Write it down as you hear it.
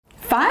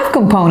5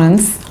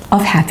 components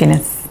of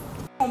happiness.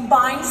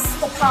 Combines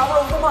the power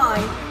of the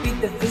mind with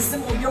the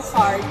wisdom of your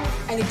heart,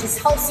 and it just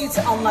helps you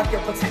to unlock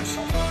your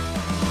potential.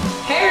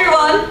 Hey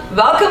everyone,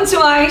 welcome to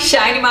my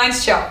Shiny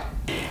Minds show.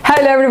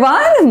 Hello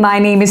everyone, my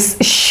name is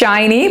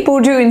Shiny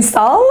Burcu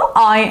Ünsal.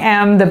 I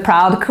am the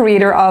proud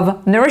creator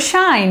of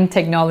Neuroshine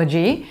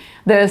technology,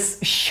 this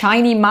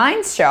Shiny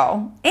Minds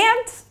show,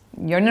 and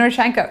your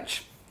Neuroshine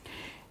coach.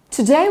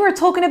 Today we're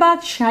talking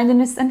about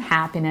shininess and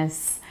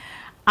happiness.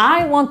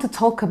 I want to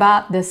talk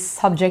about this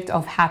subject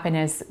of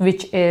happiness,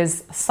 which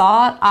is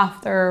sought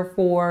after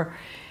for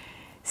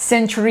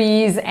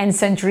centuries and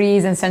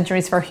centuries and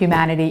centuries for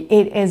humanity.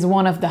 It is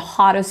one of the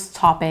hottest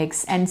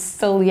topics, and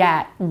still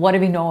yet, what do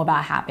we know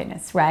about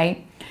happiness,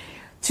 right?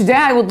 Today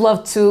I would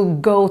love to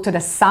go to the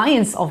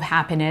science of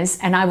happiness,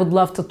 and I would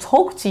love to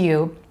talk to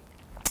you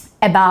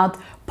about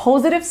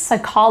positive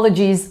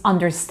psychology's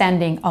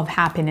understanding of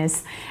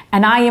happiness.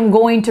 And I am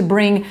going to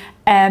bring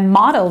a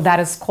model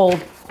that is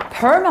called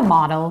PERMA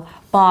model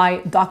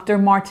by Dr.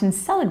 Martin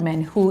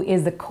Seligman, who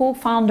is the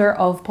co-founder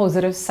of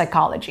positive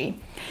psychology.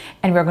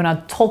 And we're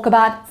gonna talk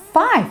about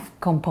 5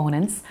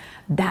 components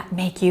that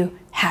make you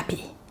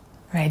happy.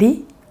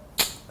 Ready?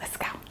 Let's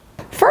go.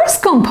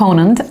 First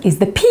component is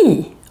the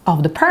P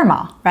of the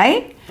PERMA,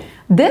 right?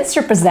 This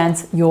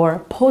represents your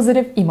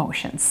positive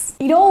emotions.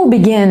 It all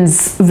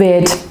begins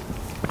with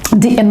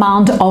the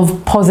amount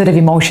of positive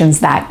emotions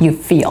that you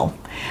feel.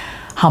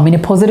 How many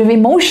positive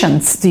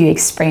emotions do you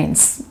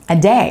experience a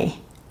day?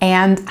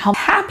 And how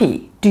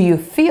happy do you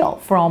feel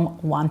from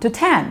 1 to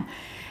 10?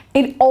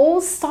 It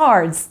all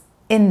starts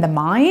in the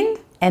mind,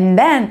 and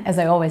then, as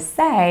I always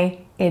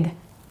say, it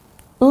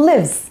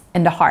lives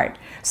in the heart.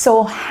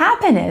 So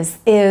happiness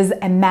is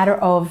a matter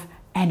of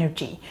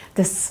energy,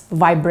 this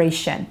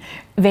vibration.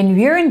 When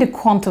we're in the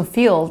quantum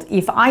field,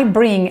 if I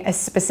bring a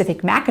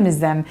specific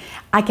mechanism,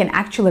 I can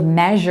actually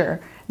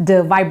measure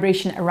the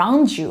vibration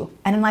around you,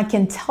 and then I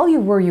can tell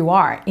you where you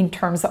are in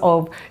terms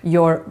of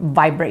your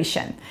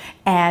vibration.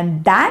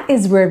 And that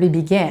is where we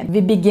begin. We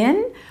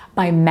begin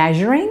by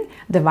measuring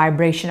the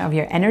vibration of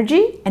your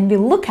energy, and we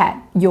look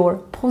at your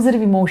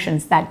positive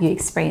emotions that you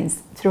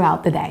experience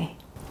throughout the day.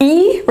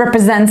 E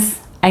represents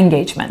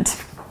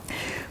engagement.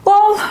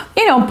 Well,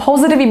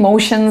 positive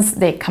emotions,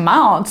 they come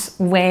out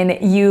when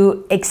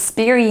you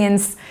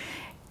experience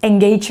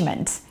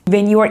engagement,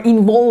 when you are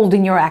involved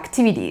in your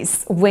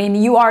activities, when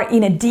you are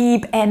in a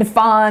deep and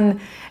fun,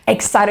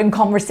 exciting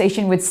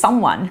conversation with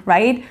someone,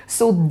 right?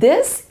 So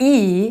this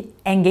E,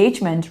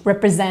 engagement,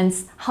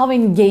 represents how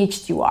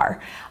engaged you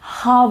are,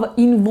 how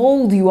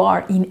involved you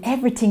are in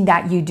everything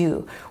that you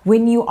do.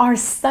 When you are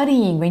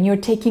studying, when you're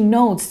taking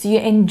notes, do you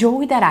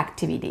enjoy that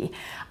activity?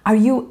 Are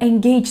you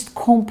engaged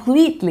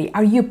completely?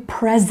 Are you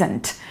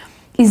present?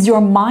 Is your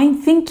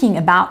mind thinking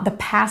about the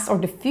past or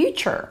the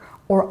future?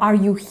 Or are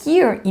you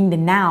here in the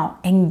now,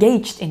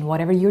 engaged in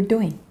whatever you're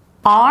doing?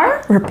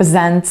 R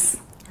represents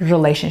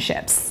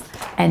relationships.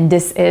 And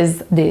this is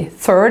the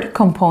 3rd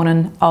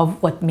component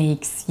of what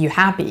makes you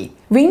happy.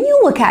 When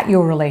you look at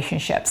your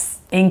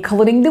relationships,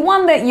 including the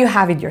one that you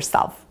have with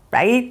yourself,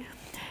 right?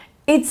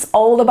 It's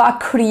all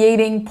about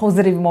creating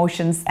positive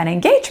emotions and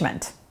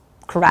engagement,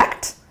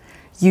 correct?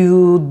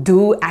 You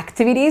do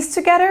activities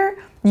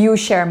together, you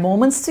share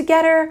moments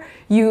together,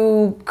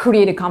 you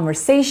create a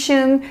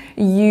conversation,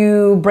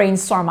 you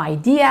brainstorm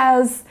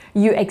ideas,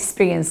 you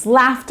experience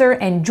laughter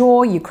and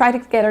joy, you cry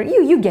together,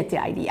 you get the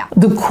idea.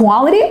 The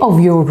quality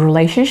of your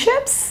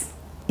relationships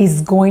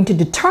is going to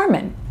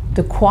determine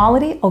the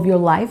quality of your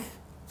life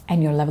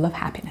and your level of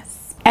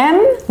happiness.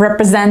 M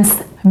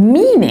represents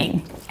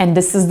meaning, and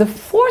this is the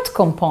 4th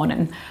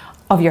component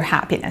of your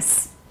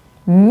happiness.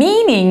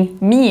 Meaning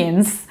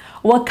means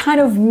what kind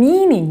of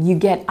meaning you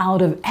get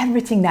out of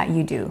everything that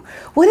you do.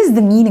 What is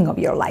the meaning of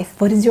your life?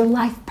 What is your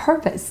life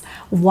purpose?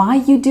 Why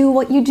you do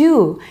what you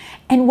do?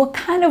 And what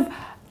kind of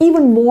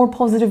even more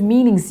positive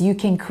meanings you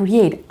can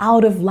create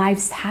out of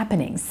life's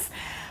happenings.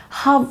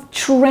 How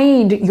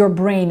trained your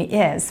brain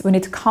is when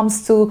it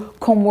comes to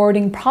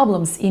converting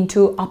problems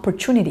into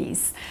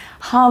opportunities.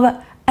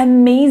 How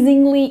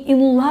amazingly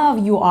in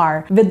love you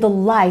are with the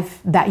life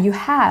that you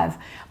have.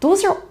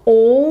 Those are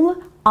all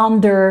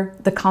under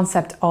the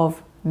concept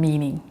of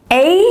meaning.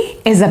 A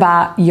is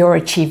about your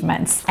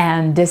achievements,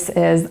 and this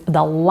is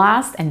the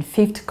last and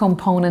 5th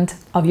component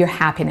of your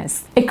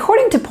happiness.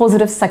 According to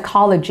positive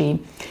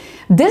psychology,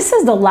 this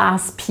is the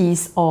last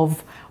piece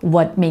of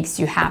what makes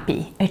you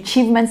happy.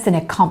 Achievements and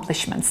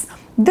accomplishments.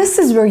 This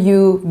is where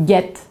you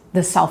get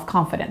the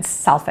self-confidence,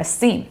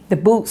 self-esteem, the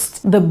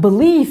boost, the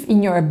belief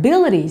in your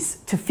abilities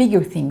to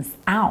figure things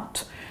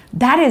out.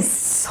 That is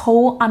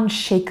so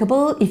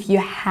unshakable if you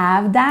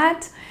have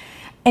that.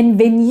 And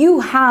when you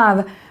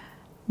have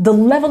the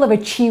level of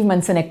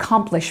achievements and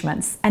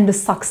accomplishments and the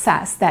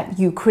success that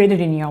you created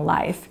in your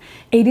life,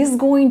 it is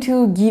going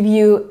to give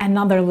you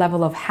another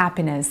level of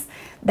happiness,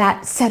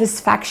 that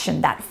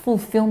satisfaction, that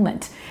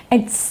fulfillment.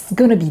 It's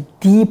gonna be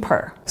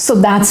deeper. So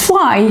that's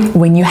why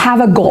when you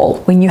have a goal,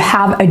 when you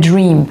have a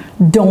dream,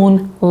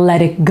 don't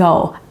let it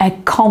go.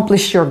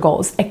 Accomplish your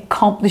goals,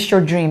 accomplish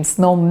your dreams.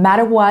 No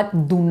matter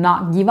what, do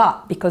not give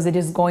up, because it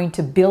is going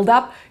to build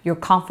up your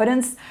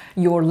confidence,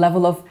 your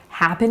level of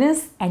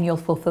happiness, and your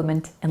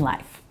fulfillment in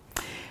life.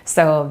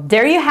 So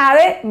there you have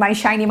it, my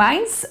shiny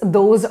minds.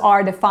 Those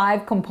are the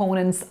 5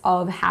 components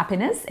of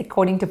happiness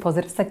according to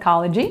positive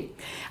psychology.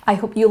 I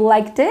hope you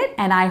liked it,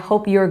 and I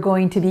hope you're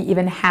going to be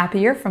even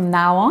happier from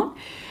now on.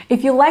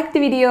 If you liked the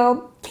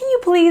video, can you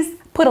please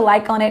put a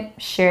like on it,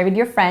 share it with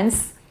your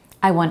friends?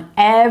 I want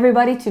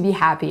everybody to be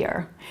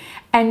happier.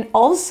 And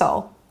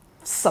also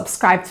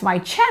subscribe to my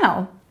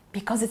channel,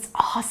 because it's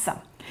awesome.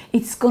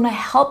 It's gonna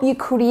help you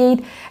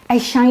create a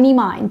shiny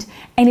mind,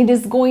 and it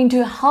is going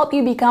to help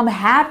you become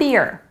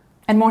happier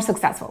and more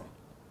successful.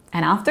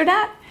 And after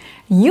that,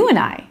 you and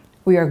I,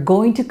 we are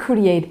going to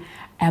create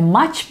a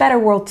much better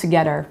world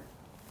together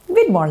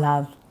with more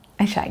love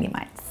and shiny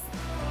minds.